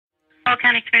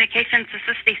County Communications. This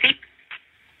is Stacy.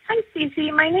 Hi,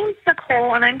 Stacey. My name's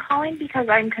Nicole, and I'm calling because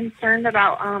I'm concerned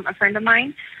about a friend of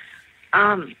mine.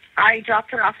 I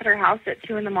dropped her off at her house at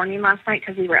 2 in the morning last night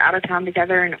because we were out of town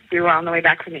together, and we were on the way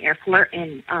back from the airport,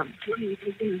 and she's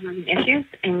having issues,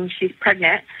 and she's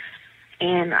pregnant,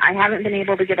 and I haven't been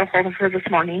able to get a hold of her this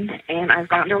morning, and I've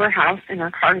gone to her house, and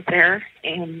her car's there,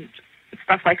 and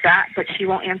stuff like that, but she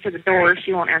won't answer the door,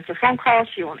 she won't answer phone calls,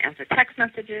 she won't answer text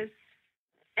messages.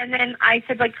 And then I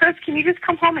said, Chris, can you just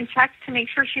come home and check to make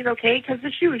sure she's okay? Because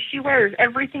the shoes she wears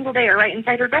every single day are right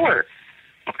inside her door.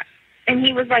 Okay. And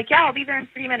he was like, yeah, I'll be there in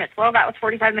 3 minutes. Well, that was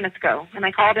 45 minutes ago. And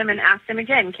I called him and asked him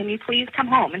again, can you please come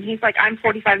home? And he's like, I'm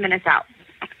 45 minutes out.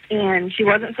 And she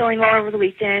wasn't feeling well over the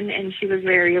weekend, and she was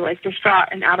very, distraught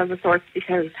and out of the sorts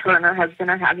because her and her husband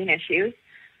are having issues.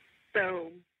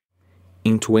 So...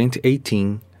 In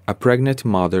 2018, a pregnant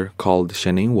mother called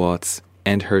Shanann Watts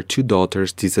and her 2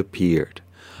 daughters disappeared.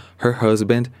 Her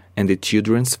husband and the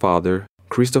children's father,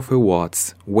 Christopher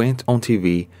Watts, went on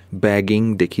TV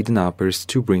begging the kidnappers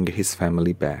to bring his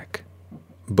family back.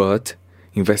 But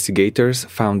investigators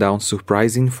found out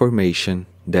surprising information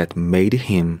that made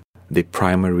him the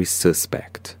primary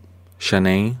suspect.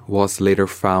 Shanann was later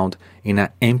found in an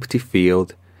empty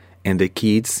field and the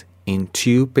kids in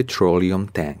 2 petroleum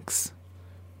tanks.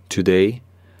 Today,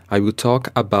 I will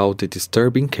talk about the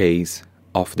disturbing case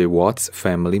of the Watts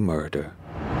family murder.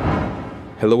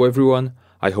 Hello everyone,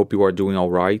 I hope you are doing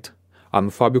alright. I'm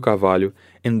Fábio Carvalho,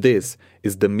 and this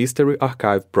is the Mystery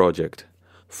Archive Project.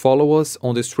 Follow us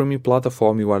on the streaming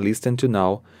platform you are listening to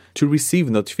now to receive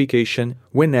notification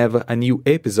whenever a new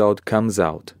episode comes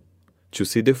out. To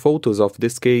see the photos of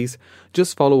this case,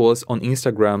 just follow us on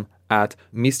Instagram at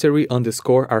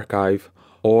mystery_archive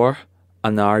or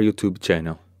on our YouTube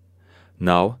channel.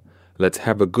 Now, let's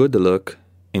have a good look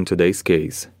in today's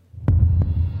case.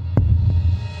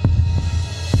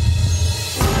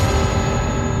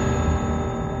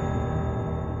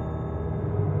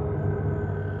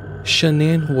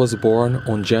 Shanann was born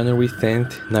on January 10,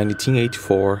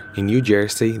 1984, in New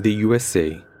Jersey, the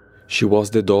USA. She was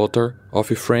the daughter of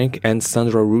Frank and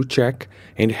Sandra Ruchek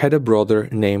and had a brother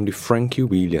named Frankie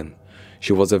William.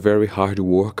 She was a very hard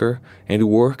worker and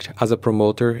worked as a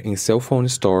promoter in cell phone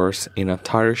stores, in a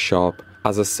tire shop,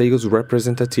 as a sales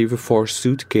representative for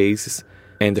suitcases,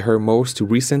 and her most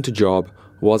recent job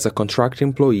was a contract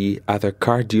employee at a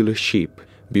car dealership,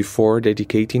 before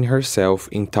dedicating herself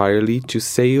entirely to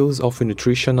sales of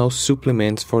nutritional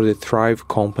supplements for the Thrive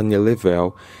company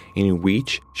Level, in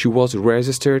which she was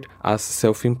registered as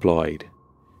self-employed.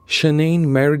 Shanann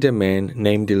married a man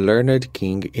named Leonard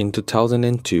King in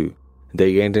 2002.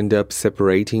 They ended up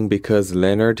separating because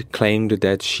Leonard claimed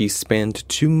that she spent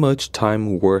too much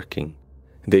time working.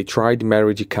 They tried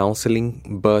marriage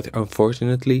counseling, but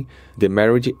unfortunately, the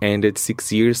marriage ended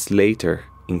 6 years later,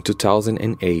 in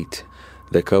 2008.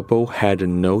 The couple had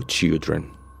no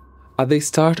children. At the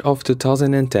start of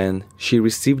 2010, she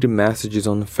received messages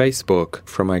on Facebook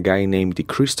from a guy named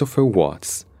Christopher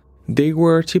Watts. They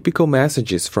were typical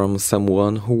messages from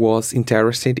someone who was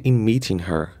interested in meeting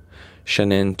her.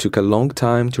 Shanann took a long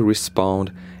time to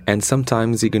respond and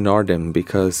sometimes ignored them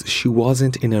because she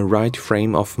wasn't in a right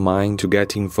frame of mind to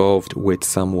get involved with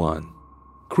someone.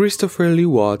 Christopher Lee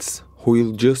Watts, who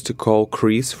we'll just call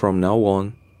Chris from now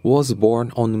on, was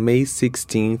born on May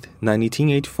 16,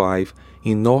 1985,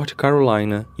 in North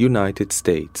Carolina, United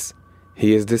States.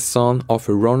 He is the son of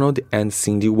Ronald and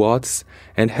Cindy Watts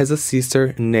and has a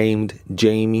sister named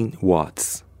Jamie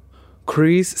Watts.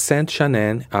 Chris sent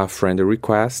Shanann a friend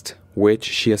request, which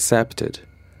she accepted.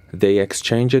 They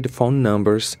exchanged phone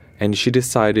numbers, and she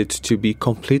decided to be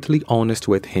completely honest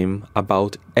with him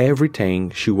about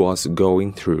everything she was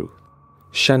going through.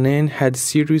 Shanann had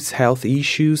serious health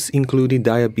issues, including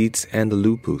diabetes and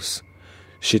lupus.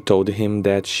 She told him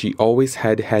that she always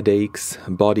had headaches,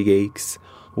 body aches,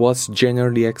 was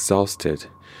generally exhausted.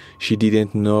 She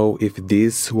didn't know if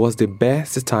this was the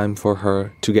best time for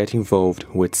her to get involved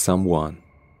with someone.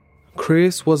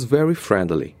 Chris was very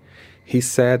friendly. He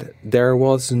said there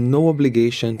was no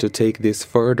obligation to take this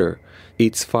further.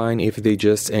 It's fine if they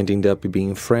just ended up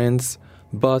being friends,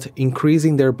 but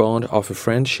increasing their bond of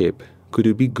friendship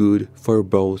could be good for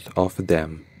both of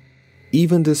them.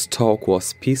 Even this talk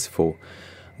was peaceful.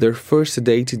 Their first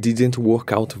date didn't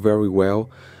work out very well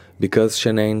because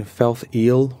Shanann felt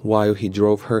ill while he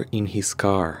drove her in his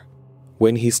car.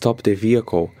 When he stopped the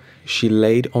vehicle, she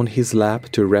laid on his lap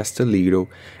to rest a little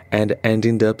and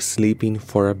ended up sleeping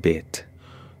for a bit.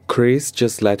 Chris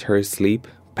just let her sleep,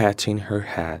 patting her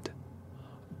head.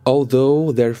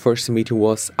 Although their first meeting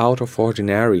was out of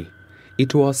ordinary,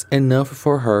 it was enough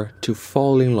for her to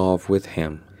fall in love with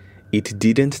him. it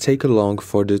didn't take long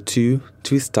for the two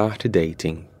to start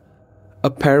dating.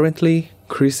 Apparently,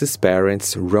 Chris's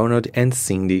parents, Ronald and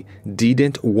Cindy,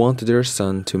 didn't want their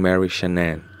son to marry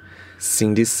Shanann.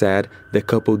 Cindy said the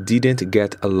couple didn't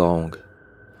get along.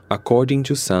 According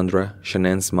to Sandra,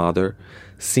 Shanann's mother,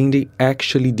 Cindy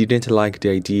actually didn't like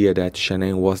the idea that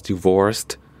Shanann was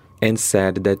divorced and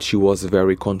said that she was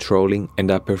very controlling and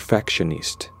a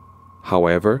perfectionist.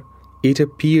 However, it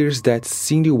appears that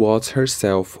Cindy Watts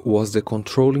herself was the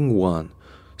controlling one,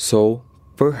 so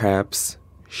perhaps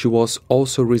she was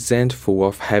also resentful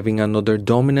of having another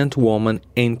dominant woman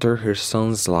enter her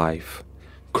son's life.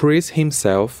 Chris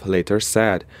himself later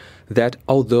said that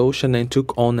although Shanann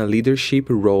took on a leadership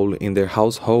role in their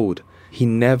household, he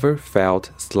never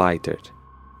felt slighted.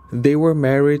 They were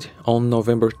married on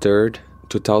November 3rd,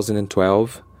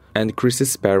 2012, and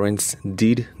Chris's parents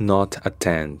did not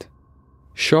attend.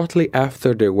 Shortly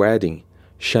after their wedding,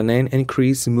 Shanann and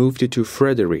Chris moved to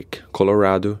Frederick,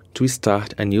 Colorado to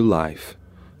start a new life.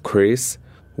 Chris,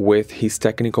 with his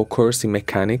technical course in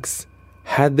mechanics,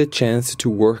 had the chance to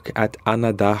work at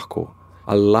Anadarko,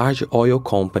 a large oil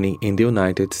company in the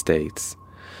United States.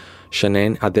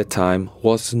 Shanann at that time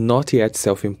was not yet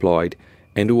self-employed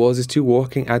and was still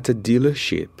working at a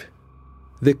dealership.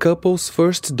 The couple's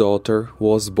first daughter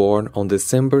was born on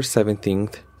December 17,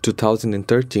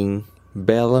 2013,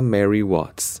 Bella Mary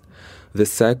Watts. The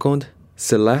second,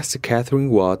 Celeste Catherine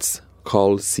Watts,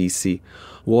 called Cece,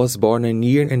 was born a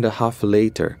year and a half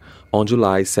later, on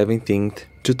July 17,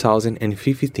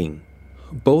 2015.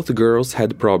 Both girls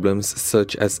had problems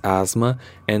such as asthma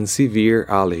and severe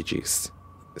allergies.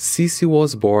 Cece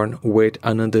was born with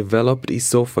an undeveloped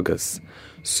esophagus,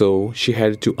 so she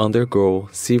had to undergo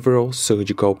several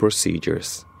surgical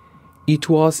procedures. It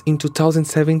was in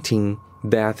 2017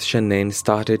 that Shanann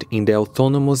started in the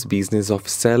autonomous business of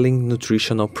selling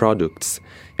nutritional products,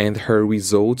 and her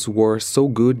results were so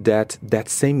good that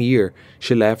same year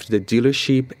she left the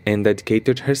dealership and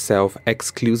dedicated herself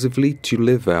exclusively to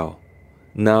Level.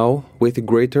 Now, with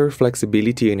greater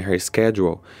flexibility in her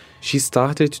schedule, she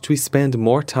started to spend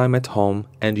more time at home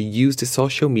and used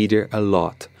social media a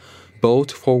lot,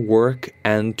 both for work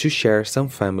and to share some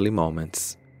family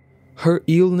moments. Her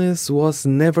illness was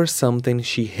never something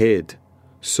she hid,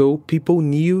 so people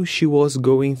knew she was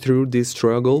going through this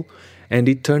struggle, and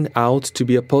it turned out to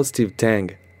be a positive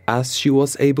thing, as she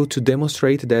was able to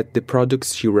demonstrate that the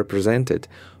products she represented,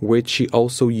 which she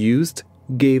also used,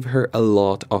 gave her a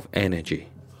lot of energy.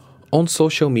 On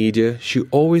social media, she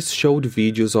always showed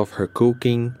videos of her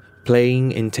cooking,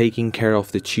 playing and taking care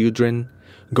of the children,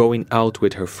 going out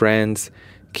with her friends,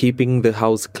 keeping the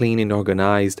house clean and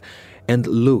organized, and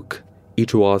look,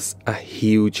 it was a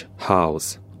huge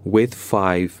house with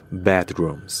 5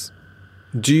 bedrooms.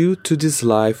 Due to this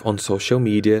life on social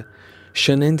media,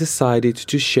 Shanann decided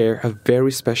to share a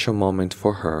very special moment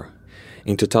for her.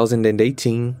 In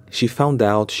 2018, she found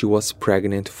out she was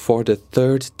pregnant for the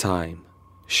 3rd time.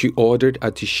 She ordered a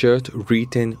t-shirt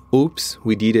written, "Oops,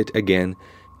 we did it again,"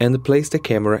 and placed a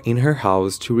camera in her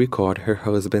house to record her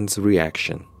husband's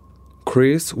reaction.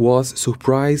 Chris was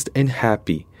surprised and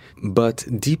happy, but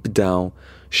deep down,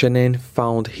 Shanann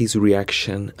found his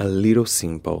reaction a little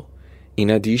simple. In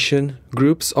addition,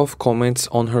 groups of comments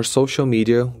on her social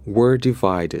media were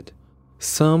divided.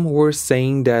 Some were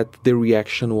saying that the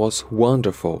reaction was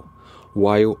wonderful,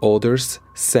 while others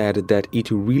said that it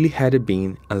really had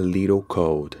been a little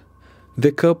cold.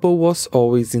 The couple was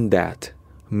always in debt,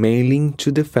 mainly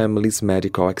to the family's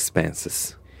medical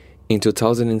expenses. In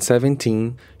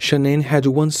 2017, Shanann had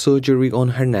one surgery on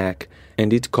her neck,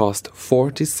 and it cost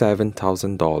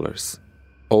 $47,000.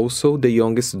 Also, the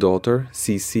youngest daughter,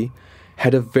 Cece,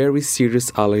 had a very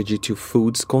serious allergy to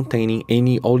foods containing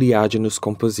any oleaginous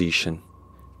composition: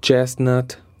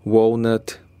 chestnut,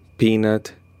 walnut,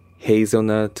 peanut,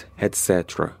 hazelnut,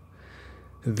 etc.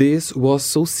 This was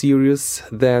so serious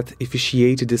that if she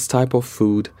ate this type of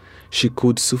food, she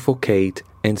could suffocate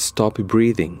and stop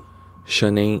breathing.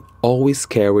 Shanann always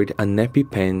carried an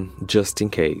EpiPen just in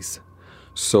case.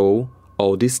 So,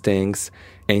 all these things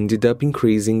ended up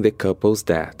increasing the couple's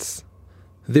debts.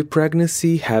 The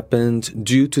pregnancy happened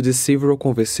due to the several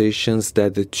conversations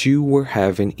that the two were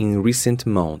having in recent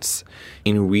months,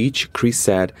 in which Chris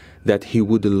said that he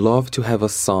would love to have a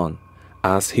son,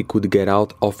 as he could get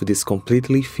out of this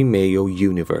completely female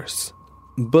universe.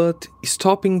 But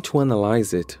stopping to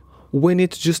analyze it, when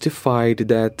it's justified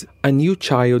that a new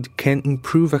child can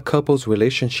improve a couple's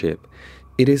relationship,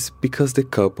 it is because the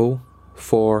couple,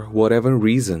 for whatever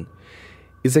reason,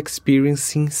 is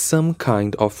experiencing some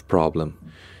kind of problem.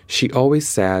 She always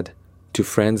said, to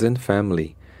friends and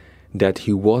family, that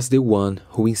he was the one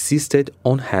who insisted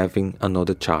on having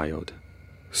another child.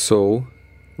 So,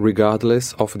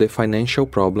 regardless of the financial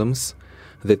problems,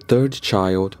 the third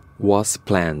child was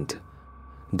planned.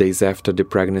 Days after the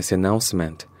pregnancy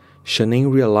announcement,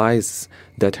 Shanann realizes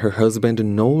that her husband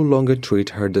no longer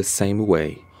treated her the same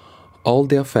way. All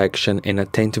the affection and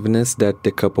attentiveness that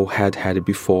the couple had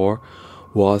before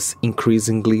was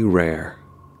increasingly rare.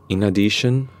 In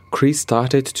addition, Chris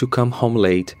started to come home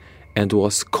late and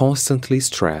was constantly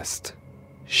stressed.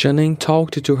 Shanann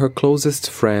talked to her closest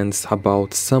friends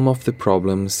about some of the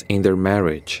problems in their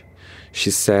marriage.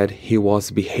 She said he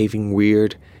was behaving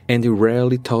weird and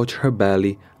rarely touched her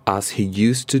belly as he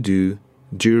used to do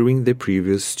during the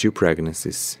previous 2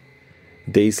 pregnancies.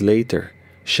 Days later,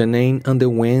 Shanann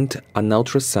underwent an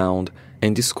ultrasound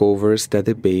and discovers that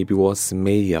the baby was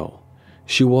male.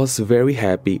 She was very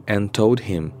happy and told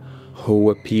him, who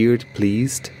appeared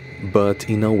pleased, but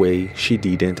in a way she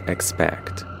didn't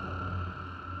expect.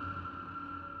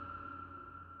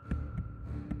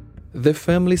 The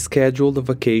family scheduled a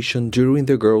vacation during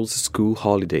the girls' school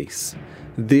holidays.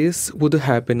 This would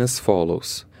happen as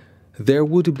follows. There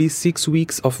would be 6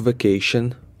 weeks of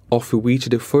vacation, of which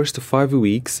the first 5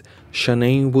 weeks,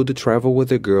 Shanann would travel with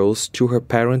the girls to her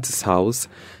parents' house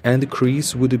and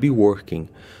Chris would be working,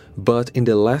 but in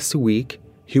the last week,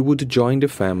 he would join the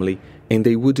family and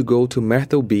they would go to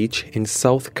Myrtle Beach in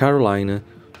South Carolina,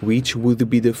 which would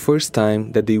be the first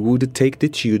time that they would take the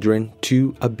children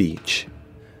to a beach.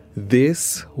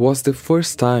 This was the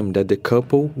first time that the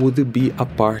couple would be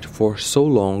apart for so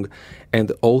long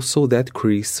and also that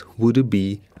Chris would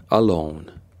be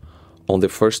alone. On the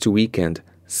first weekend,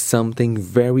 something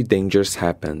very dangerous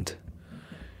happened.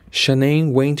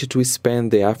 Shanann went to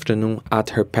spend the afternoon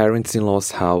at her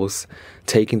parents-in-law's house,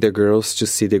 taking the girls to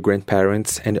see the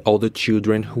grandparents and all the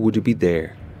children who would be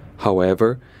there.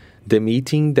 However, the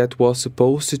meeting that was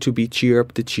supposed to be cheer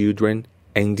up the children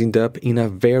ended up in a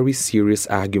very serious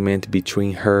argument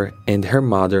between her and her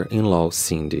mother-in-law,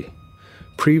 Cindy.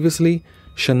 Previously,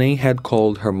 Shanann had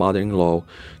called her mother-in-law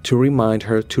to remind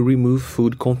her to remove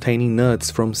food containing nuts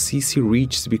from Cece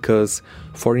Rich's because,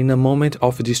 for in a moment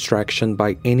of distraction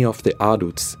by any of the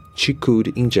adults, she could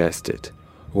ingest it.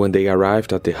 When they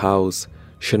arrived at the house,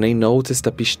 Shanann noticed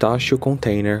a pistachio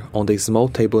container on the small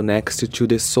table next to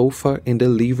the sofa in the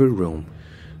living room.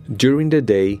 During the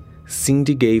day,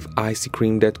 Cindy gave ice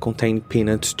cream that contained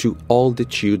peanuts to all the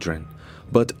children.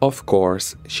 But of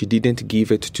course, she didn't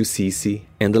give it to Cece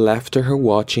and left her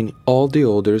watching all the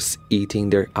others eating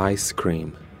their ice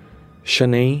cream.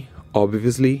 Shanann,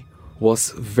 obviously,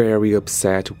 was very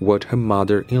upset with her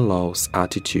mother-in-law's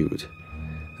attitude.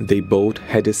 They both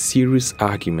had a serious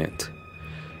argument.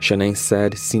 Shanann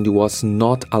said Cindy was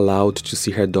not allowed to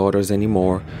see her daughters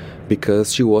anymore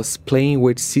because she was playing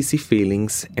with Cece's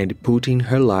feelings and putting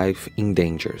her life in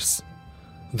danger.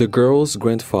 The girl's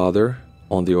grandfather,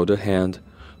 on the other hand,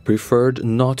 preferred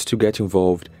not to get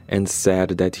involved and said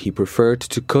that he preferred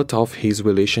to cut off his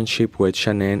relationship with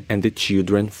Shanann and the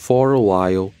children for a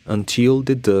while until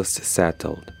the dust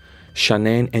settled.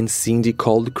 Shanann and Cindy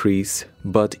called Chris,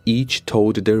 but each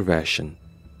told their version.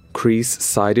 Chris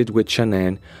sided with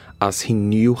Shanann as he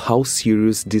knew how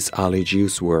serious these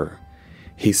allergies were.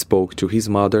 He spoke to his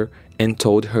mother and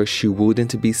told her she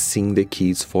wouldn't be seeing the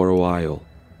kids for a while.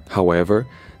 However,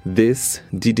 this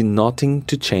did nothing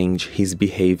to change his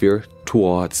behavior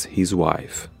towards his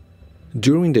wife.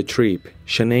 During the trip,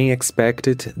 Shanann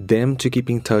expected them to keep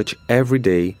in touch every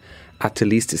day, at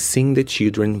least seeing the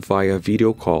children via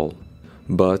video call.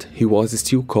 But he was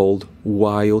still cold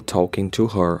while talking to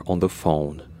her on the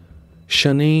phone.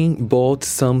 Shanann bought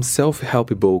some self-help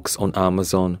books on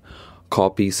Amazon,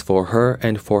 copies for her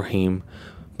and for him,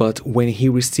 but when he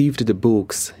received the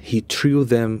books, he threw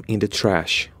them in the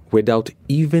trash without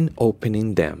even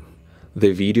opening them.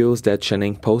 The videos that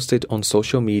Shanann posted on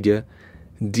social media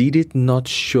did not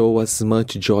show as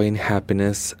much joy and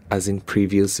happiness as in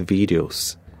previous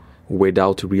videos.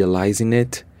 Without realizing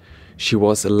it, she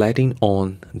was letting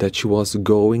on that she was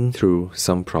going through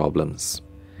some problems.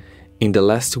 In the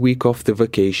last week of the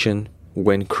vacation,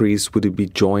 when Chris would be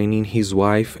joining his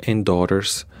wife and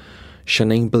daughters,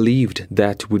 Shanann believed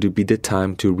that would be the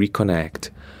time to reconnect,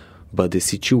 but the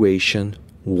situation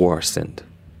worsened.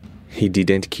 He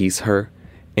didn't kiss her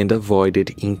and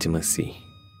avoided intimacy.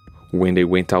 When they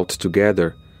went out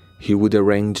together, he would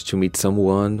arrange to meet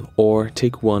someone or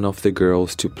take one of the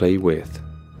girls to play with.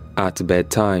 At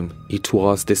bedtime, it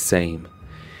was the same.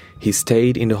 He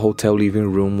stayed in the hotel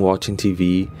living room watching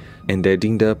TV and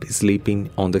ended up sleeping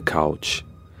on the couch.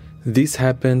 This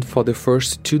happened for the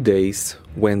first 2 days,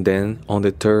 when then, on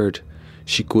the third,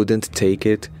 she couldn't take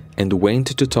it and went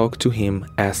to talk to him,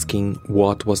 asking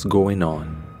what was going on.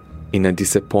 In a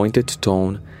disappointed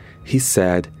tone, he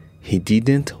said he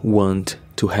didn't want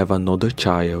to have another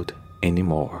child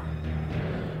anymore.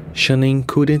 Shanann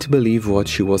couldn't believe what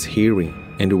she was hearing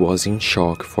and was in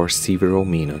shock for several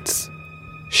minutes.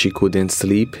 She couldn't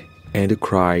sleep and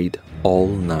cried all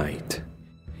night.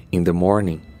 In the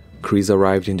morning, Chris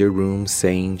arrived in the room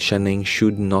saying Shanann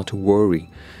should not worry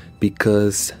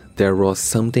because there was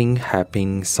something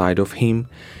happening inside of him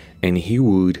and he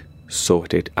would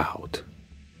sort it out.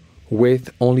 With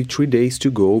only 3 days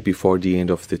to go before the end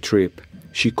of the trip,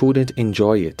 she couldn't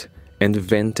enjoy it and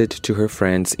vented to her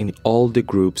friends in all the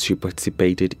groups she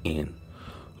participated in.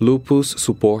 Lupus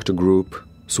support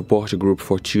group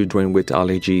for children with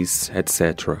allergies,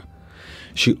 etc.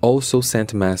 She also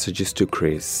sent messages to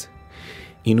Chris.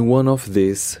 In one of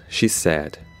these, she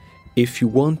said, "If you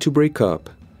want to break up,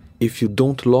 if you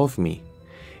don't love me,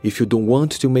 if you don't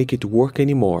want to make it work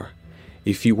anymore,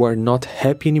 if you are not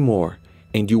happy anymore,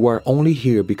 and you are only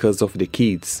here because of the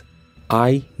kids,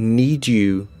 I need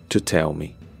you to tell me."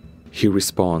 He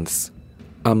responds,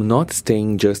 "I'm not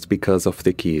staying just because of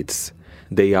the kids.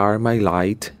 They are my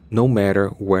light no matter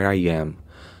where I am.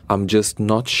 I'm just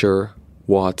not sure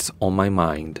what's on my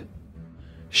mind."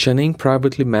 Shanann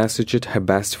privately messaged her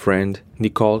best friend,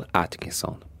 Nicole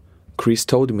Atkinson. "Chris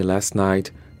told me last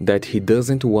night that he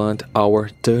doesn't want our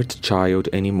third child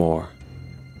anymore."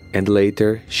 And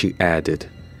later she added,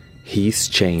 "He's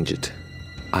changed.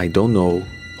 I don't know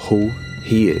who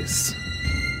he is."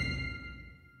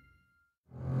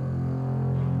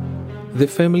 The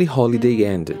family holiday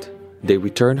ended. They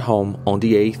returned home on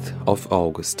the 8th of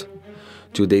August.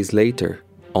 2 days later,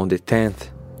 on the 10th,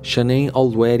 Shanann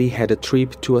already had a trip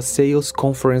to a sales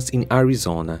conference in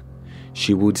Arizona.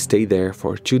 She would stay there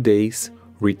for 2 days,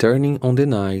 returning on the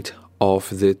night of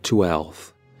the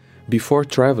 12th. Before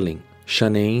traveling,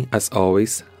 Shanann, as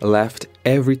always, left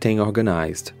everything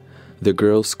organized. The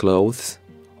girls' clothes,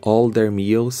 all their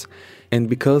meals, and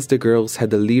because the girls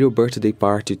had a little birthday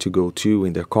party to go to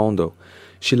in their condo,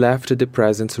 she left the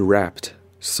presents wrapped,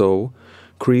 so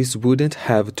Chris wouldn't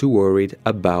have to worry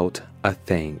about a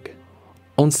thing.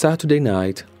 On Saturday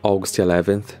night, August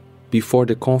 11th, before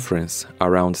the conference,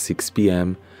 around 6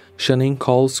 p.m., Shanann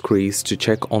calls Chris to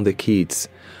check on the kids,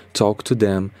 talk to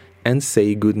them, and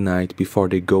say goodnight before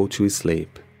they go to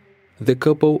sleep. The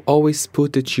couple always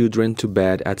put the children to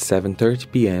bed at 7:30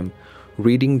 p.m.,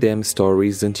 reading them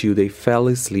stories until they fell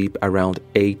asleep around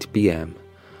 8 p.m.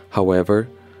 However,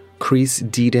 Chris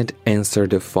didn't answer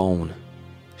the phone.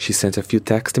 She sent a few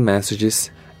text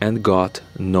messages and got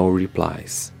no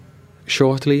replies.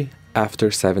 Shortly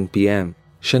after 7 p.m.,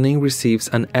 Shanann receives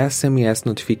an SMS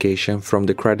notification from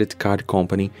the credit card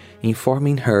company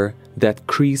informing her that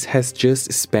Chris has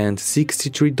just spent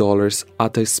 $63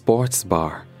 at a sports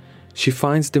bar. She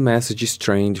finds the message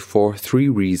strange for 3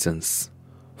 reasons.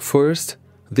 First,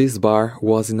 this bar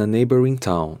was in a neighboring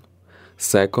town.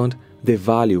 Second, the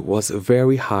value was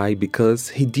very high because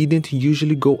he didn't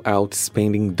usually go out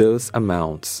spending those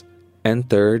amounts. And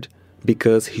third,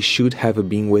 because he should have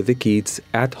been with the kids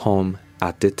at home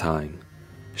at the time.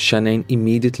 Shanann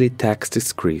immediately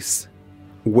texts Chris,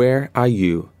 "Where are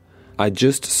you? I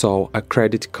just saw a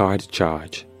credit card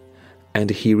charge." And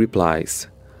he replies,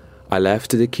 "I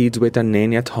left the kids with a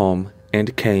nanny at home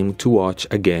and came to watch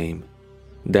a game.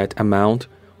 That amount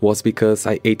was because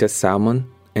I ate a salmon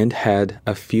and had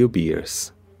a few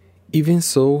beers." Even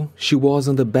so, she was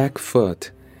on the back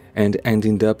foot and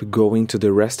ended up going to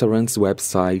the restaurant's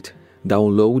website,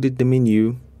 downloaded the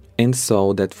menu, and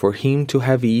saw that for him to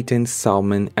have eaten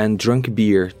salmon and drunk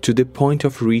beer to the point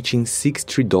of reaching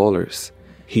 $60,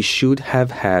 he should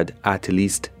have had at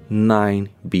least 9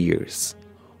 beers.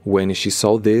 When she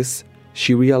saw this,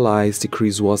 she realized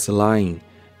Chris was lying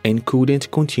and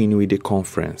couldn't continue the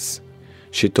conference.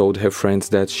 She told her friends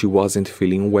that she wasn't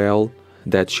feeling well,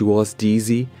 that she was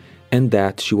dizzy, and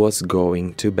that she was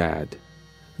going to bed.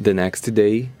 The next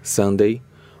day, Sunday,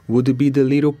 would be the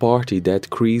little party that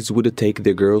Chris would take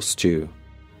the girls to.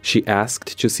 She asked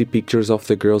to see pictures of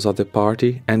the girls at the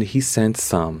party, and he sent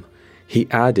some. He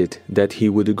added that he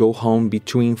would go home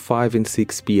between 5 and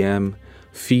 6 p.m.,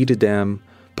 feed them,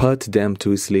 put them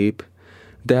to sleep,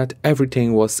 that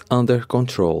everything was under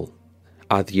control.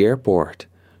 At the airport,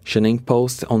 Shanann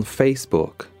posted on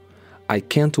Facebook, "I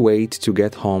can't wait to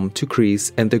get home to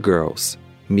Chris and the girls.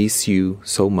 Miss you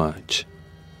so much."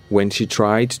 When she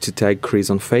tried to tag Chris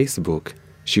on Facebook,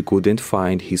 she couldn't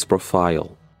find his profile.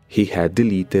 He had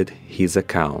deleted his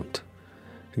account.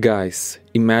 Guys,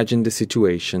 imagine the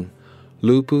situation.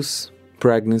 Lupus,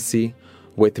 pregnancy,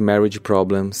 with marriage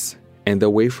problems, and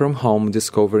away from home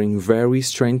discovering very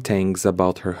strange things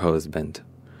about her husband.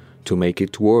 To make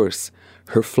it worse,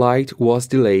 her flight was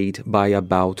delayed by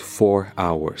about 4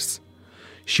 hours.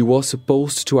 She was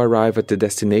supposed to arrive at the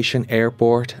destination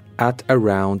airport at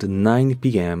around 9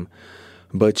 p.m.,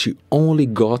 but she only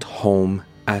got home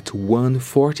at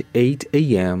 1:48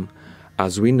 a.m.,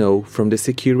 as we know from the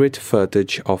security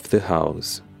footage of the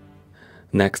house.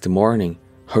 Next morning,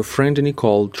 her friend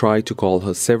Nicole tried to call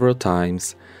her several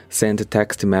times, sent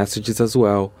text messages as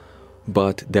well,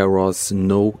 but there was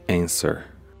no answer.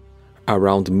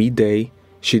 Around midday,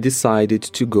 she decided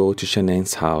to go to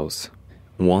Shannon's house.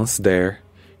 Once there,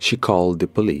 she called the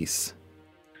police.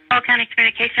 All County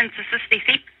Communications, this is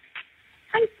Stacy.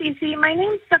 Hi, Cece. My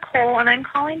name's Nicole, and I'm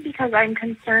calling because I'm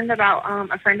concerned about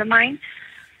a friend of mine.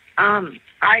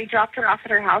 I dropped her off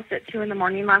at her house at 2 in the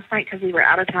morning last night because we were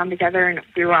out of town together, and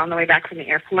we were on the way back from the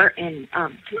airport, and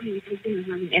she was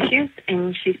having issues,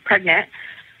 and she's pregnant,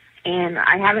 and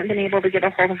I haven't been able to get a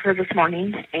hold of her this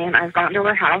morning, and I've gone to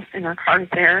her house, and her car's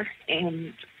there,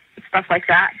 and stuff like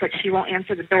that, but she won't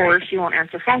answer the door, she won't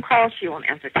answer phone calls, she won't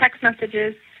answer text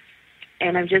messages,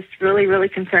 and I'm just really, really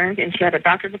concerned, and she had a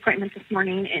doctor's appointment this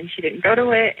morning, and she didn't go to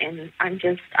it, and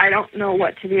I don't know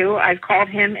what to do. I've called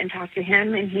him and talked to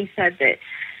him, and he said that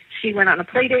she went on a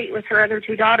play date with her other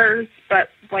 2 daughters, but,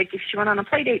 like, if she went on a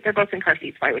play date, they're both in car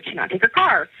seats. Why would she not take her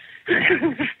car?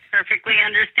 Perfectly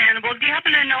understandable. Do you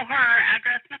happen to know her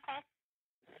address, Nicole?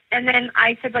 And then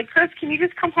I said, like, Chris, can you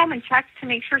just come home and check to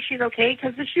make sure she's okay?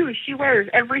 Because the shoes she wears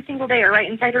every single day are right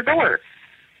inside her door.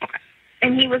 Okay.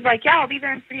 And he was like, yeah, I'll be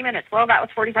there in 30 minutes. Well, that was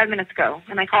 45 minutes ago.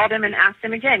 And I called him and asked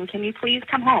him again, can you please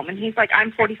come home? And he's like,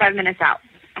 I'm 45 minutes out.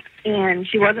 And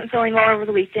she wasn't feeling well over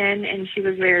the weekend, and she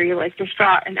was very, like,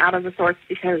 distraught and out of the sorts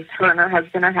because her and her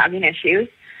husband are having issues.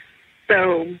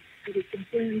 So I was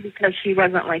concerned because she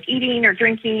wasn't, like, eating or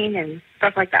drinking and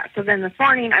stuff like that. So then this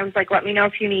morning I was like, let me know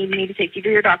if you need me to take you to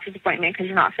your doctor's appointment because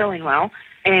you're not feeling well.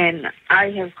 And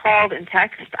I have called and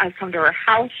texted. I've come to her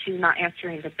house. She's not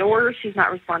answering the door. She's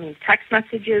not responding to text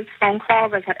messages, phone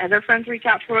calls. I've had other friends reach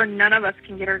out to her. None of us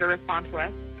can get her to respond to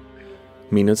us.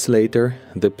 Minutes later,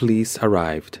 the police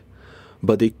arrived,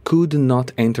 but they could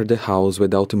not enter the house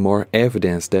without more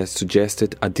evidence that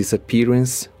suggested a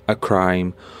disappearance, a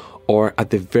crime, or at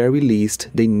the very least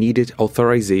they needed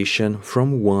authorization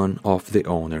from one of the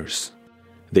owners.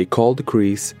 They called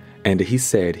Chris, and he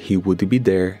said he would be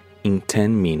there in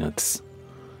 10 minutes.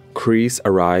 Chris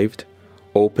arrived,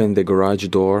 opened the garage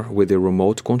door with the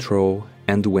remote control,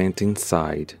 and went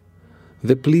inside.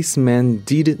 The policeman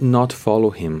did not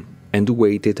follow him and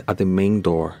waited at the main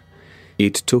door.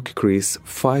 It took Chris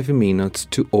 5 minutes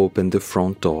to open the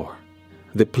front door.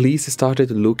 The police started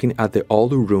looking at all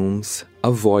the rooms,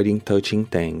 avoiding touching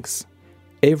things.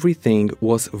 Everything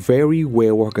was very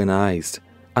well organized,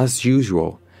 as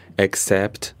usual,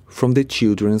 except from the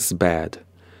children's bed.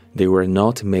 They were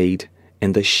not made,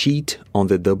 and the sheet on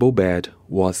the double bed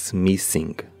was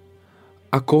missing.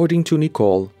 According to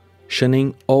Nicole,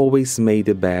 Shannon always made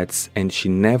the beds and she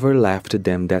never left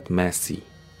them that messy.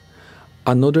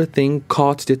 Another thing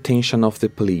caught the attention of the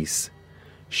police.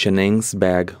 Shannon's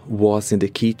bag was in the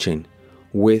kitchen,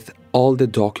 with all the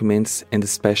documents and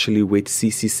especially with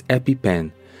Cece's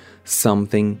EpiPen,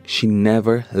 something she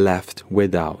never left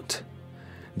without.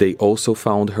 They also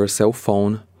found her cell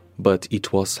phone, but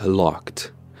it was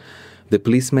locked. The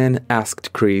policeman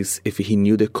asked Chris if he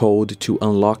knew the code to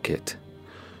unlock it.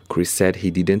 Chris said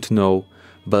he didn't know,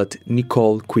 but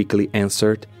Nicole quickly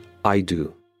answered, I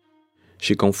do.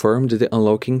 She confirmed the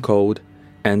unlocking code,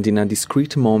 and in a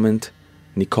discreet moment,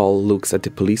 Nicole looks at the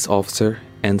police officer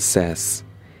and says,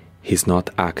 he's not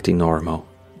acting normal.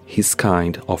 He's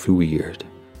kind of weird.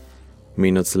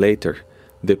 Minutes later,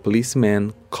 the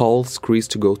policeman calls Chris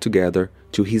to go together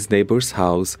to his neighbor's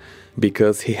house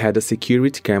because he had a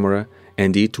security camera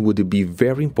and it would be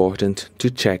very important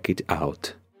to check it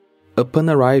out. Upon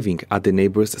arriving at the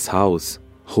neighbor's house,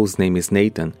 whose name is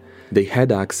Nathan, they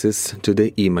had access to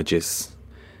the images.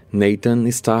 Nathan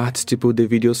starts to put the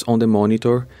videos on the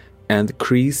monitor and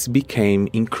Chris became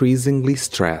increasingly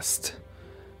stressed.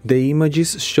 The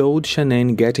images showed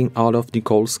Shannon getting out of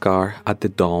Nicole's car at the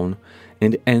dawn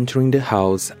and entering the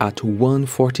house at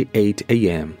 1:48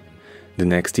 a.m. The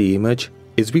next image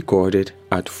is recorded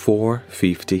at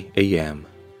 4:50 a.m.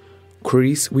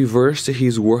 Chris reversed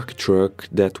his work truck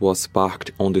that was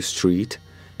parked on the street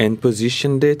and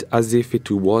positioned it as if it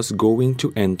was going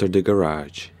to enter the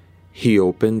garage. He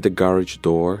opened the garage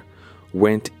door,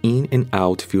 went in and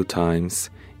out a few times,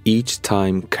 each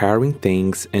time carrying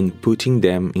things and putting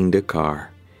them in the car.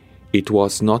 It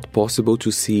was not possible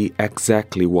to see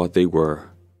exactly what they were.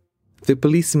 The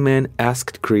policeman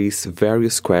asked Chris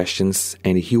various questions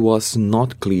and he was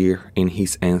not clear in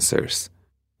his answers.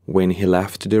 When he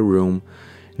left the room,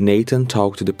 Nathan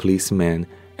talked to the policeman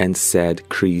and said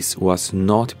Chris was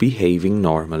not behaving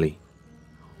normally.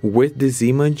 With these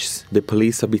images, the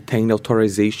police obtained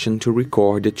authorization to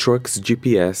record the truck's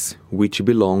GPS, which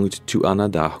belonged to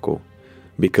Anadarko.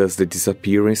 Because the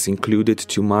disappearance included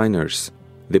 2 minors,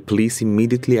 the police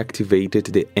immediately activated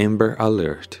the Amber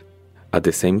Alert. At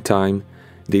the same time,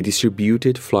 they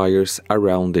distributed flyers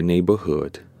around the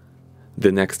neighborhood.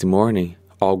 The next morning,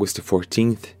 August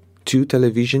 14th, 2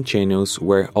 television channels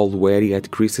were already at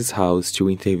Chris's house to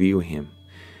interview him.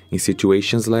 In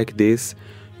situations like this,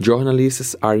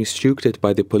 journalists are instructed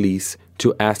by the police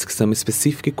to ask some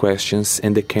specific questions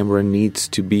and the camera needs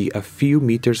to be a few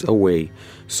meters away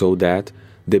so that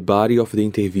the body of the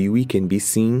interviewee can be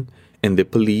seen and the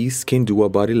police can do a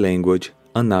body language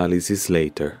analysis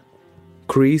later.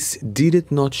 Chris did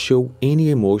not show any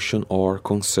emotion or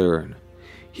concern.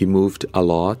 He moved a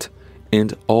lot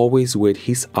and always with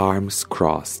his arms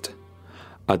crossed.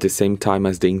 At the same time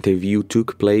as the interview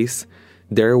took place,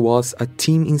 there was a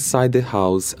team inside the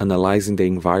house analyzing the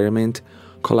environment,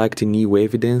 collecting new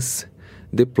evidence,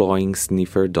 deploying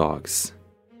sniffer dogs.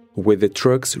 With the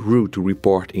truck's route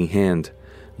report in hand,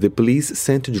 the police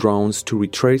sent drones to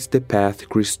retrace the path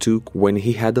Chris took when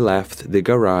he had left the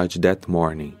garage that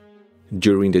morning.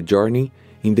 During the journey,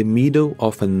 in the middle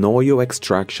of an oil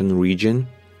extraction region,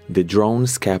 the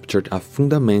drones captured a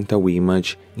fundamental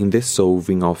image in the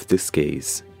solving of this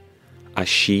case: a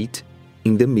sheet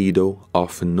in the middle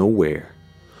of nowhere.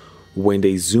 When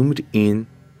they zoomed in,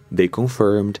 they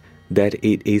confirmed that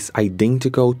it is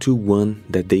identical to one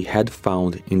that they had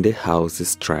found in the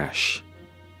house's trash.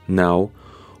 Now,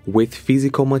 with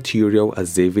physical material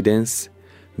as evidence,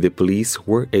 the police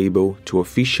were able to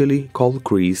officially call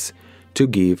Chris to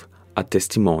give a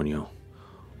testimonial.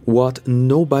 What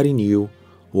nobody knew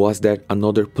was that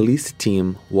another police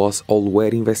team was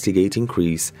already investigating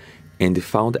Chris and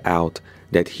found out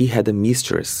that he had a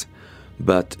mistress,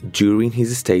 but during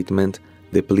his statement,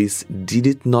 the police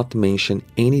did not mention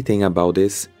anything about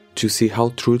this to see how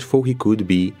truthful he could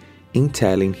be in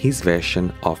telling his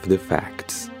version of the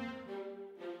facts.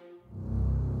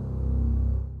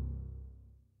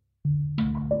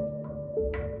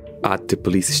 At the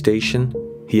police station,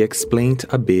 he explained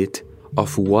a bit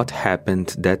of what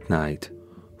happened that night.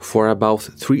 For about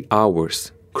 3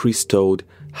 hours, Chris told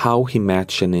how he met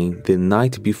Shanann the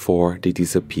night before they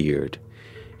disappeared.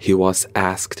 He was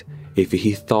asked if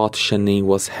he thought Shanann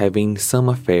was having some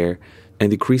affair,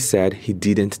 and Chris said he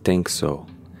didn't think so.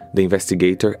 The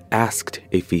investigator asked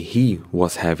if he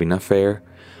was having an affair,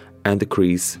 and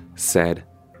Chris said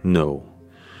no.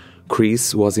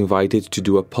 Chris was invited to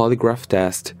do a polygraph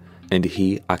test, and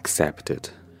he accepted.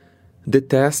 The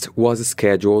test was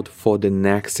scheduled for the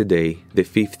next day, the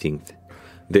 15th.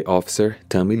 The officer,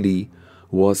 Tammy Lee,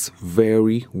 was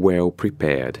very well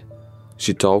prepared.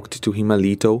 She talked to him a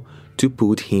little to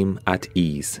put him at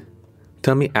ease.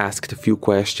 Tammy asked a few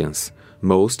questions,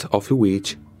 most of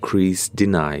which Chris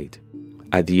denied.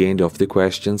 At the end of the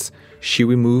questions, she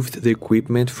removed the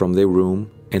equipment from the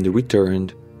room and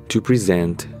returned to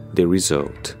present the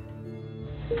result.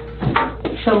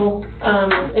 So,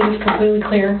 it is completely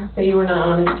clear that you were not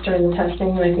honest during the testing,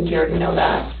 and I think you already know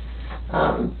that.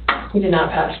 You did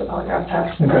not pass the polygraph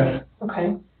test. Okay.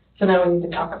 Okay. So now we need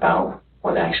to talk about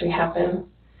what actually happened.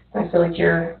 And I feel like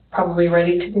you're probably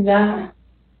ready to do that.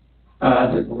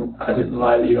 I didn't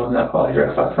lie to you on that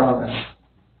polygraph, I promise.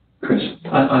 Chris,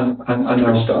 I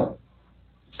know. Stop.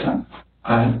 It's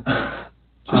time.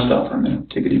 Just stop for a minute.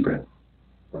 Take a deep breath.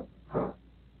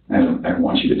 I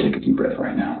want you to take a deep breath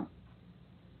right now.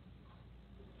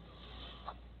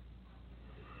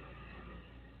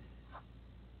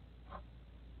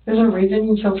 There's a reason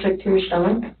you feel sick to your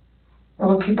stomach. And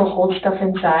when people hold stuff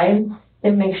inside,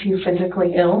 it makes you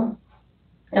physically ill.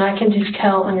 And I can just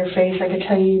tell on your face, I could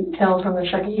tell from the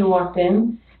second you walked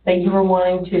in that you were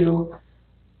wanting to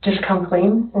just come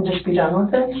clean and just be done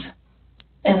with this.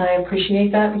 And I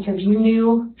appreciate that because you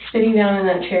knew sitting down in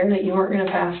that chair that you weren't going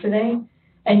to pass today.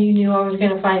 And you knew I was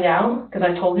going to find out because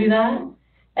I told you that.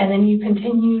 And then you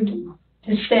continued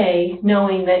to stay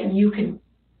knowing that you could,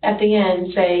 at the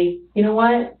end, say, you know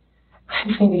what? I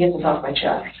just need to get this off my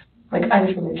chest. Like, I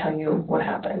just need to tell you what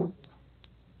happened.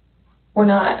 We're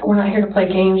not here to play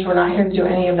games. We're not here to do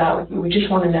any of that with you. We just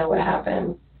want to know what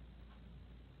happened.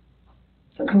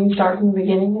 So can you start from the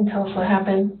beginning and tell us what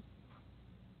happened?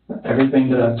 Everything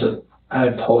that I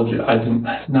told you, I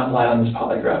did not lie on this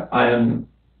polygraph. I don't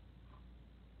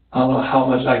know how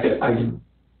much I could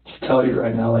tell you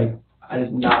right now. Like, I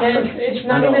did not. It's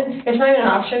not even an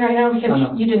option right now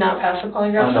because you did not pass the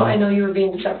polygraph, so I know you were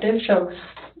being deceptive. So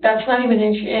that's not even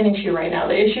an issue right now.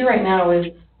 The issue right now is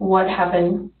what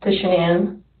happened to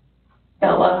Shanann,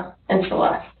 Bella, and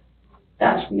Celeste.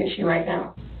 That's the issue right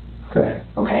now. Okay.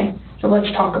 Okay. So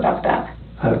let's talk about that.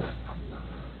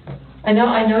 I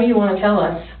know you want to tell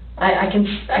us. I can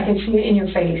see it in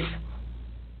your face.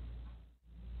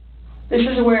 This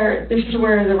is where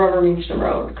the rubber meets the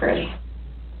road, Chris.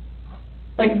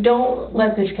 Like, don't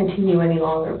let this continue any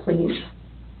longer, please.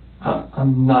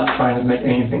 I'm not trying to make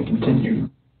anything continue.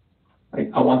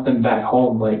 Like, I want them back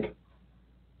home, like...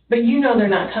 But you know they're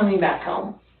not coming back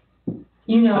home.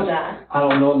 You know that. I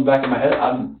don't know in the back of my head.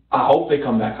 I hope they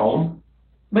come back home.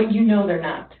 But you know they're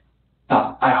not.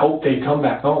 I hope they come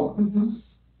back home.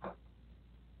 Mm-hmm.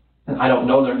 And I don't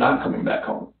know they're not coming back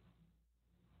home.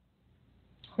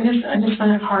 I just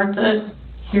find it hard to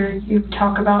hear you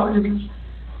talk about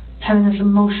having this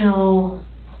emotional,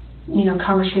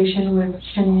 conversation with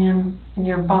Shanann, and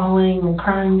you're bawling and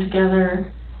crying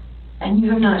together, and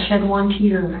you have not shed one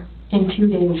tear in 2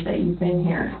 days that you've been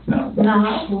here. No.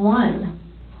 Not one.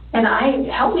 And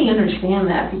help me understand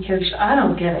that, because I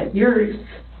don't get it.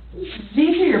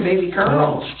 These are your baby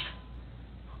girls.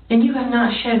 And you have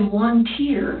not shed one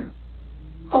tear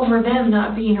over them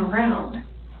not being around.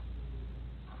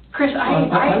 Chris,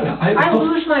 I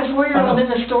lose my 4-year-old in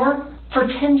the store for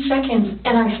 10 seconds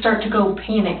and I start to go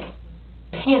panic.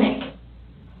 Panic.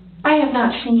 I have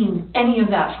not seen any of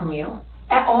that from you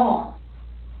at all.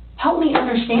 Help me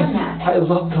understand that. I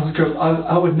love those girls.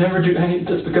 I would never do any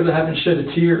just because I haven't shed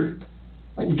a tear.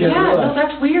 Like, you no,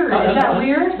 that's weird. Is that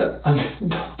weird?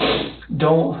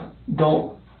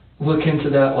 Don't look into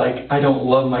that like I don't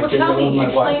love my kids. Well, tell me,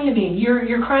 explain to me.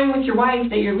 You're crying with your wife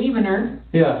that you're leaving her.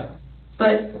 Yeah.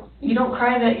 But you don't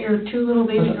cry that your 2 little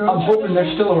baby girls... I'm hoping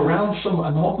they're still around somewhere.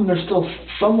 I'm hoping they're still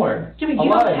somewhere. Yeah, but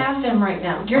you don't have them right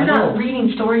now. You're not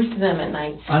reading stories to them at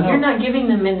night. I know. You're not giving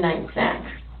them midnight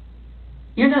snacks.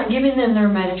 You're not giving them their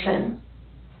medicine.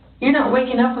 You're not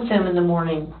waking up with them in the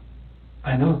morning.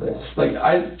 I know this.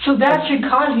 So that should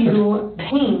cause you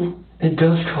pain. It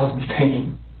does cause me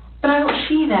pain. But I don't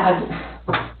see that.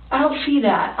 I don't see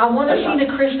that. I want to see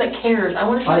the Chris that cares. I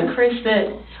want to see the Chris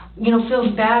that,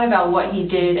 feels bad about what he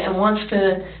did and wants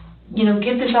to,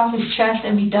 get this off his chest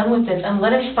and be done with this. And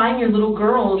let us find your little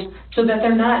girls so that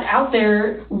they're not out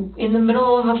there in the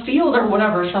middle of a field or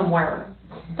whatever somewhere.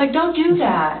 Like, don't do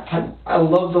that. I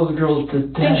love those girls to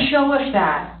death. Then show us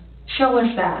that. Show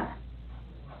us that.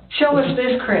 Show us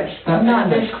this Chris, not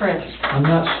this Chris. I'm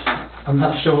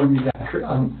not showing you that.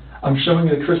 I'm showing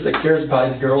you the Chris that cares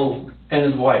about his girls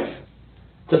and his wife.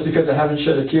 Just because I haven't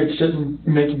shed a tear, it shouldn't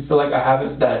make you feel like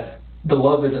that the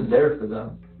love isn't there for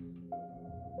them.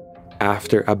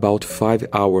 After about 5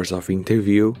 hours of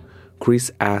interview,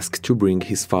 Chris asked to bring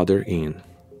his father in.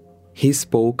 He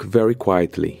spoke very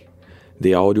quietly.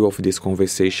 The audio of this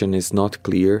conversation is not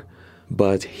clear,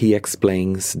 but he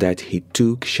explains that he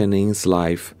took Shanann's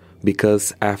life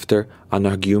because after an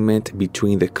argument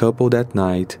between the couple that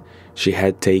night, she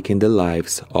had taken the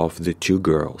lives of the 2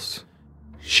 girls.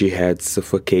 She had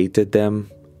suffocated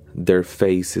them, their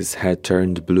faces had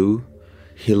turned blue,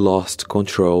 he lost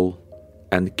control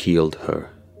and killed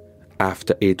her.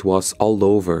 After it was all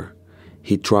over,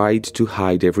 he tried to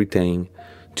hide everything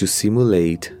to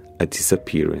simulate a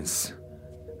disappearance.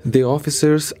 The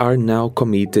officers are now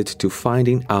committed to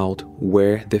finding out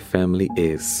where the family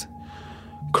is.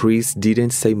 Chris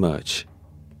didn't say much.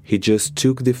 He just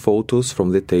took the photos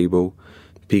from the table,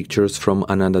 pictures from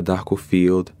Anadarko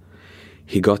field.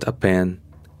 He got a pen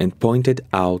and pointed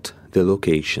out the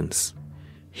locations.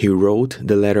 He wrote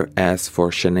the letter S for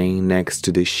Shanann next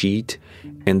to the sheet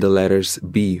and the letters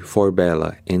B for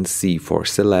Bella and C for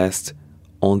Celeste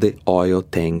on the oil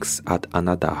tanks at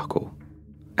Anadarko.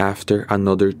 After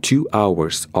another 2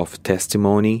 hours of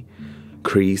testimony,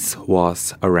 Chris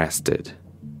was arrested.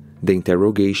 The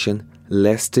interrogation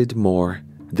lasted more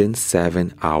than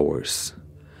 7 hours.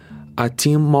 A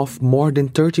team of more than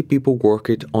 30 people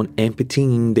worked on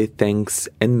emptying the tanks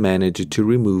and managed to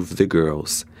remove the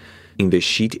girls. In the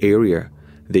sheet area,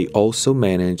 they also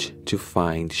managed to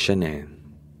find Shanann.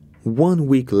 1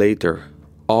 week later,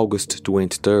 August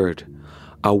 23rd,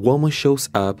 a woman shows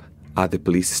up at the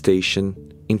police station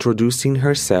introducing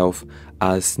herself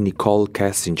as Nicole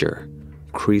Kassinger,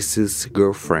 Chris's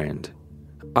girlfriend.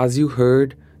 As you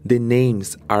heard, the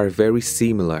names are very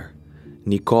similar.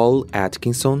 Nicole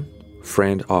Atkinson,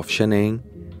 friend of Shanann,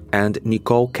 and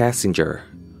Nicole Kassinger,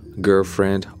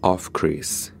 girlfriend of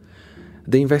Chris.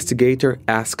 The investigator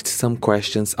asked some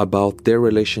questions about their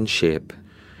relationship.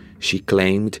 She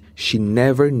claimed she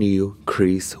never knew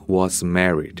Chris was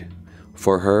married.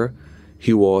 For her,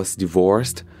 he was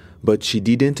divorced, but she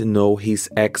didn't know his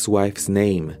ex-wife's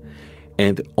name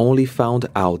and only found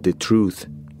out the truth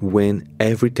when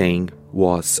everything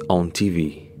was on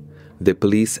TV. The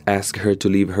police asked her to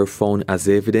leave her phone as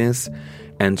evidence,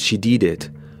 and she did it,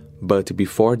 but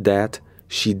before that,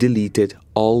 she deleted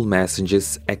all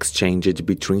messages exchanged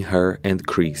between her and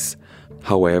Chris.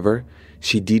 However,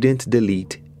 she didn't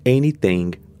delete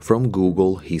anything from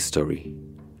Google history.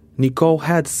 Nicole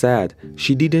had said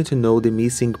she didn't know the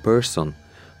missing person,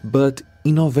 but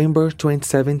in November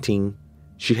 2017,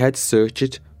 she had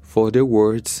searched for the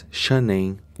words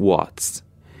Shanann Watts.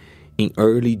 In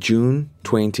early June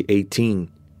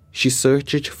 2018, she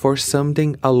searched for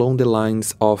something along the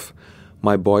lines of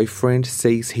 "My boyfriend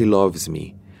says he loves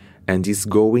me and is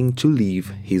going to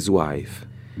leave his wife."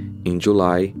 In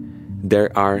July,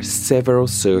 there are several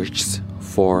searches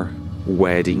for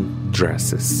wedding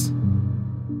dresses.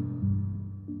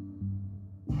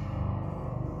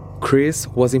 Chris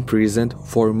was imprisoned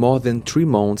for more than 3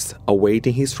 months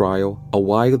awaiting his trial,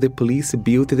 while the police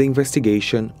built the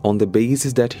investigation on the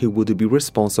basis that he would be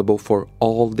responsible for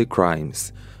all the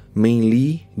crimes,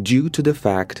 mainly due to the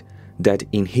fact that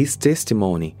in his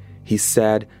testimony he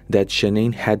said that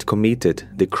Shanann had committed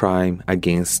the crime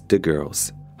against the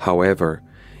girls. However,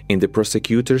 in the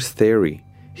prosecutor's theory,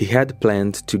 he had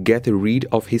planned to get rid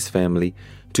of his family,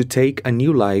 to take a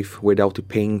new life without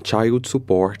paying child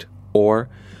support or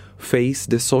face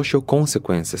the social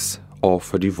consequences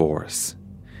of a divorce.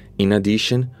 In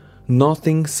addition,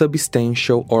 nothing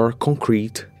substantial or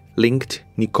concrete linked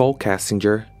Nicole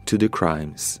Kassinger to the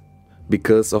crimes.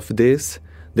 Because of this,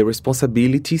 the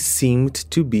responsibility seemed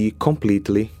to be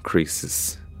completely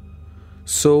Chris's.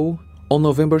 So, on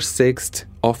November 6th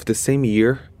of the same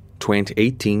year,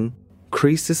 2018,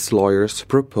 Chris's lawyers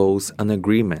proposed an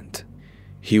agreement.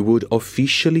 He would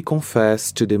officially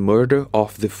confess to the murder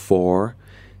of the 4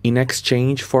 in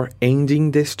exchange for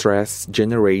ending the stress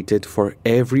generated for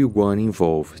everyone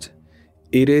involved.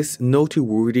 It is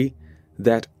noteworthy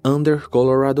that under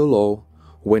Colorado law,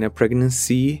 when a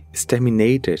pregnancy is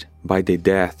terminated by the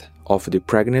death of the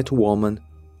pregnant woman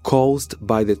caused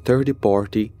by the third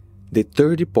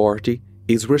party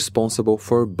is responsible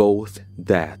for both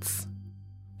deaths.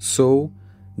 So,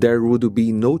 there would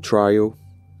be no trial,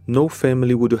 no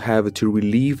family would have to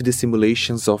relive the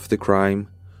simulations of the crime,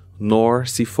 nor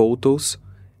see photos,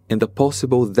 and a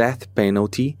possible death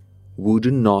penalty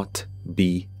would not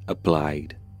be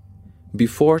applied.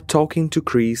 Before talking to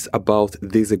Chris about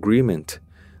this agreement,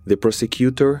 the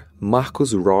prosecutor,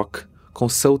 Marcus Rock,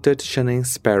 consulted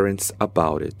Shanann's parents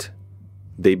about it.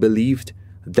 They believed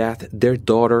that their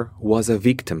daughter was a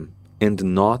victim and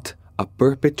not a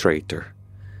perpetrator.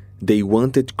 They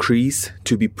wanted Chris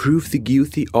to be proved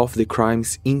guilty of the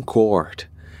crimes in court,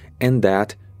 and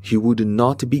that he would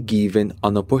not be given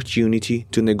an opportunity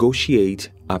to negotiate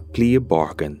a plea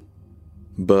bargain.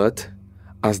 But,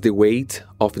 as the weight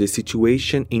of the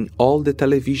situation in all the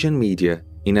television media,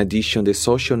 in addition to the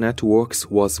social networks,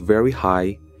 was very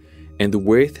high, and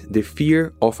with the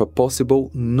fear of a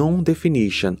possible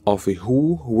non-definition of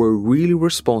who were really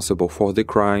responsible for the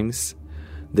crimes,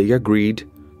 they agreed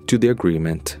to the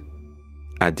agreement.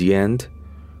 At the end,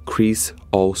 Chris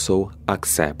also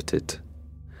accepted.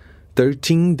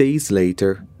 13 days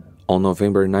later, on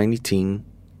November 19,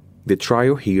 the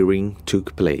trial hearing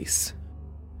took place.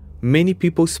 Many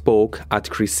people spoke at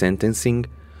Chris' sentencing,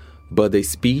 but the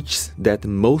speeches that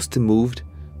most moved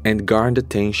and garnered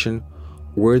attention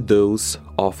were those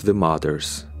of the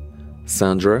mothers: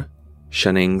 Sandra,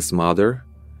 Shanann's mother,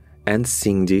 and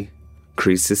Cindy,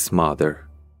 Chris's mother.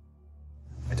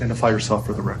 Identify yourself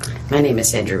for the record. My name is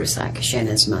Sandra Rusak,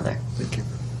 Shannon's mother. Thank you.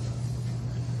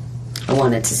 I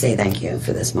wanted to say thank you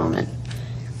for this moment.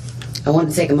 I want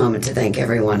to take a moment to thank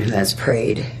everyone who has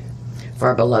prayed for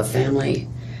our beloved family,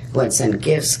 who had sent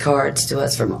gifts, cards to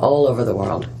us from all over the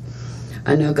world.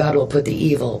 I know God will put the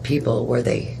evil people where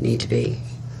they need to be.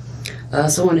 I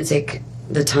also want to take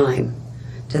the time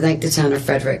to thank the town of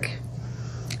Frederick,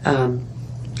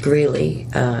 Greeley,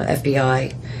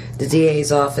 FBI, the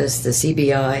DA's office, the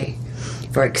CBI,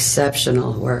 for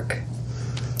exceptional work.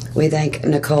 We thank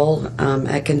Nicole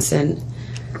Atkinson,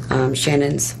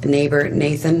 Shannon's neighbor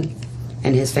Nathan,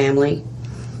 and his family.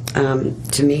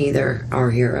 To me, they're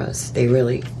our heroes. They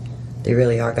really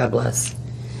are. God bless.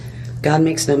 God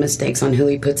makes no mistakes on who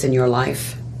he puts in your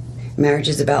life. Marriage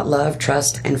is about love,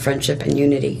 trust, and friendship and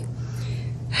unity.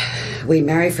 We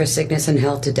marry for sickness and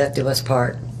health, to death do us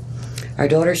part. Our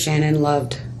daughter Shanann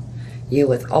loved you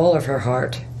with all of her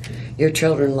heart. Your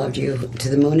children loved you to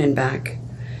the moon and back.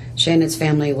 Shannon's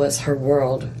family was her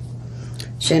world.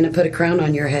 Shannon put a crown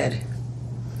on your head.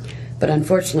 But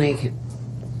unfortunately,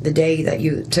 the day that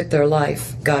you took their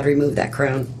life, God removed that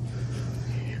crown.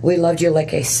 We loved you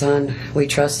like a son. We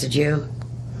trusted you.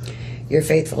 Your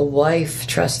faithful wife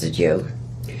trusted you.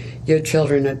 Your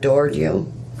children adored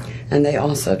you, and they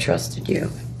also trusted you.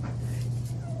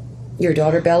 Your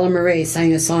daughter Bella Marie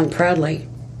sang a song proudly.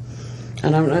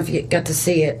 I don't know if you got to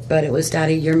see it, but it was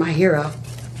Daddy, You're My Hero.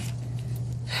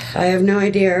 I have no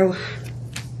idea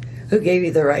who gave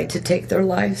you the right to take their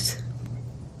lives,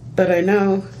 but I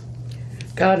know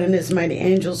God and his mighty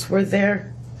angels were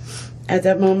there at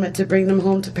that moment to bring them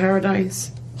home to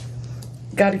paradise.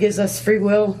 God gives us free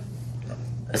will.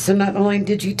 So not only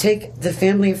did you take the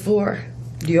family of four,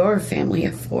 your family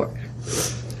of four,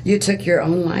 you took your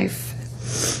own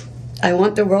life. I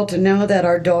want the world to know that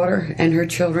our daughter and her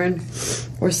children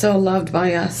were so loved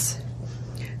by us.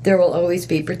 There will always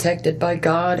be protected by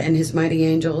God and his mighty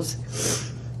angels.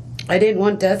 I didn't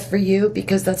want death for you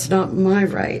because that's not my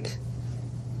right.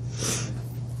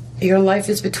 Your life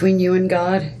is between you and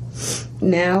God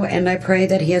now, and I pray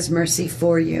that he has mercy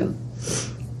for you.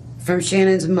 From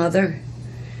Shannon's mother,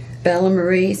 Bella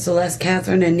Marie, Celeste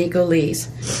Catherine, and Nico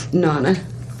Lee's Nana.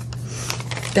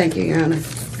 Thank you, Your Honor.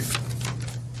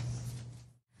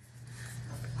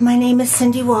 My name is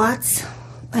Cindy Watts.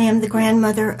 I am the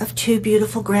grandmother of two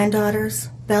beautiful granddaughters,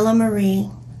 Bella Marie,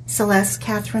 Celeste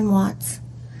Catherine Watts.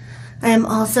 I am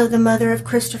also the mother of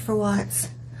Christopher Watts,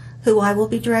 who I will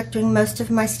be directing most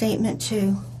of my statement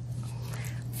to.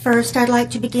 First, I'd like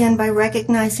to begin by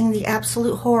recognizing the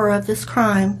absolute horror of this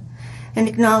crime and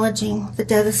acknowledging the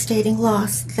devastating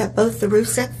loss that both the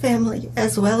Rusek family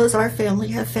as well as our family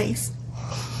have faced.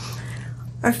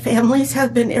 Our families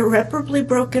have been irreparably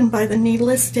broken by the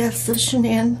needless deaths of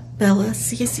Shanann, Bella,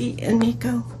 Cece, and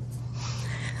Nico.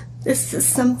 This is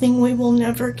something we will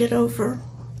never get over.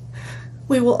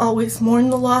 We will always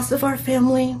mourn the loss of our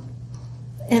family,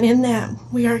 and in that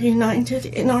we are united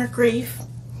in our grief.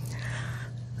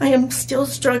 I am still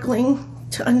struggling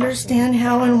to understand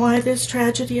how and why this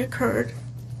tragedy occurred.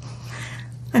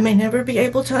 I may never be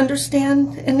able to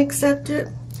understand and accept it,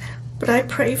 but I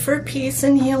pray for peace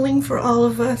and healing for all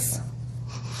of us.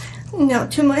 Now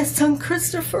to my son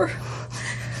Christopher.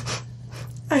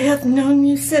 I have known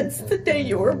you since the day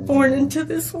you were born into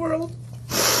this world.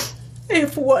 I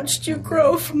have watched you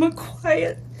grow from a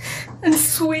quiet and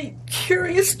sweet,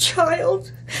 curious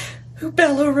child who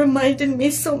Bella reminded me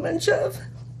so much of,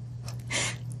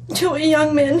 to a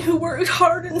young man who worked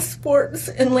hard in sports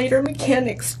and later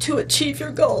mechanics to achieve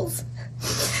your goals.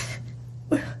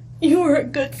 You are a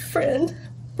good friend,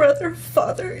 brother,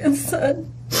 father, and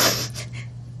son.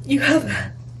 We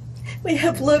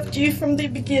have loved you from the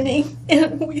beginning,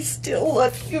 and we still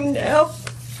love you now.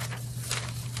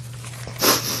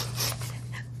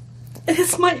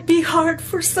 This might be hard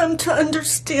for some to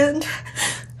understand,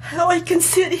 how I can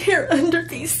sit here under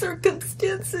these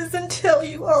circumstances and tell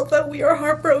you, although we are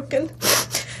heartbroken,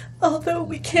 although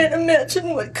we can't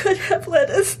imagine what could have led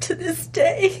us to this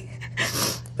day,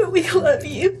 but we love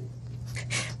you.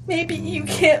 Maybe you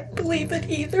can't believe it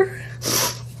either.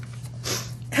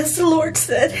 As the Lord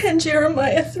said in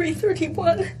Jeremiah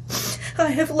 3:31, I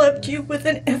have loved you with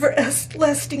an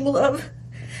everlasting love.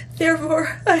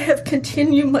 Therefore, I have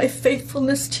continued my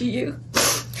faithfulness to you.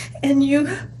 And you,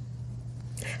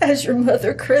 as your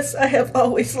mother, Chris, I have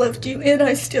always loved you, and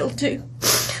I still do.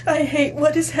 I hate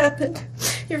what has happened.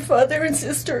 Your father and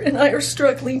sister and I are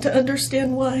struggling to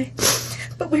understand why.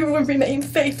 But we will remain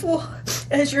faithful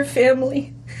as your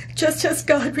family, just as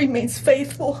God remains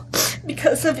faithful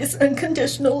because of his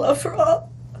unconditional love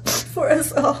for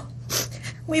us all.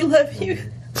 We love you,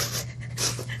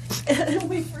 and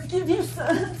we forgive you,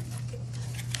 son.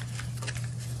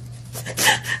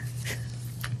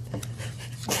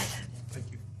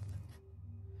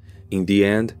 In the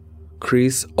end,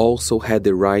 Chris also had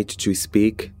the right to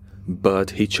speak,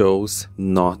 but he chose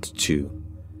not to.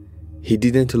 He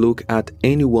didn't look at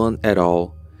anyone at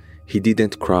all. He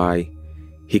didn't cry.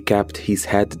 He kept his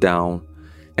head down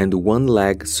and one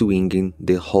leg swinging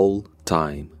the whole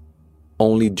time.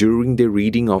 Only during the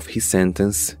reading of his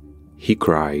sentence, he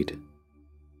cried.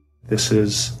 This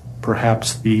is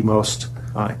perhaps the most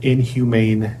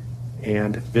inhumane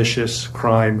and vicious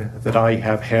crime that I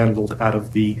have handled out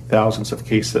of the thousands of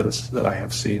cases that I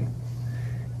have seen.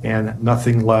 And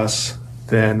nothing less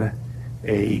than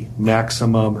a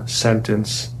maximum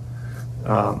sentence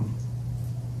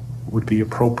would be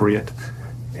appropriate.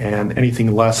 And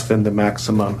anything less than the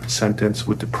maximum sentence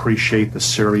would depreciate the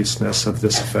seriousness of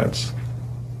this offense.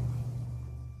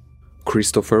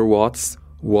 Christopher Watts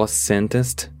was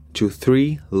sentenced to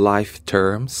 3 life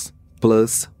terms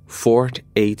plus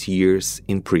 48 years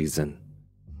in prison.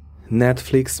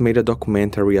 Netflix made a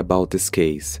documentary about this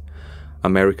case,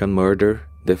 American Murder,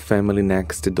 The Family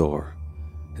Next Door.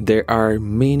 There are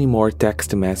many more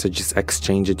text messages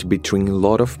exchanged between a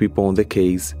lot of people on the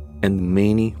case and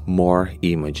many more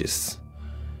images.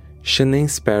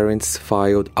 Shanane's parents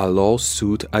filed a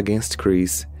lawsuit against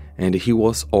Chris and he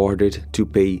was ordered to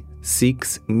pay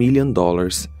 $6 million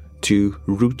to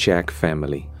Ruchek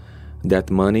family. That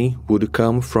money would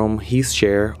come from his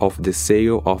share of the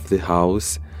sale of the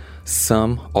house,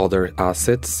 some other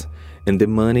assets, and the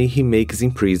money he makes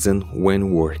in prison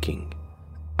when working.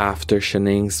 After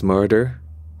Shanane's murder,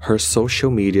 her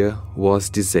social media was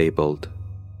disabled.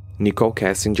 Nicole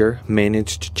Kessinger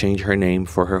managed to change her name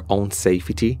for her own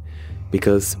safety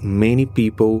because many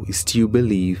people still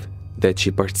believe that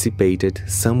she participated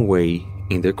some way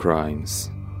in the crimes.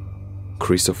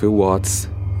 Christopher Watts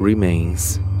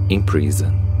remains in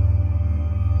prison.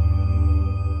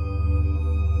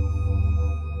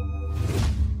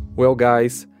 Well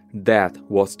guys, that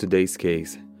was today's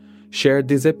case. Share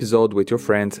this episode with your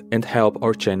friends and help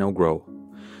our channel grow.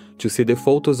 To see the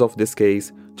photos of this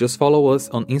case, just follow us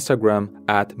on Instagram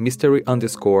at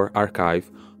mystery_archive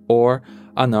or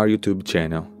on our YouTube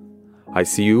channel. I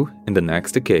see you in the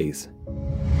next case.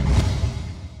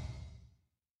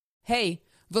 Hey,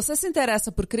 você se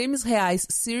interessa por crimes reais,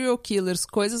 serial killers,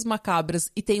 coisas macabras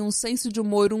e tem um senso de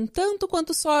humor um tanto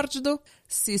quanto sórdido?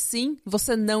 Se sim,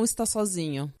 você não está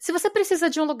sozinho. Se você precisa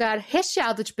de um lugar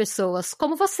recheado de pessoas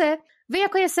como você, venha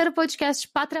conhecer o podcast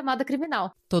Pátria Amada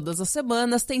Criminal. Todas as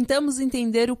semanas tentamos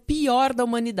entender o pior da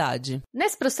humanidade.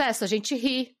 Nesse processo a gente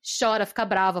ri, chora, fica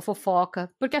brava, fofoca,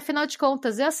 porque afinal de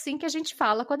contas é assim que a gente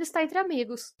fala quando está entre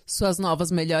amigos. Suas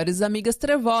novas melhores amigas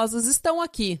trevosas estão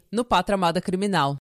aqui no Pátria Amada Criminal.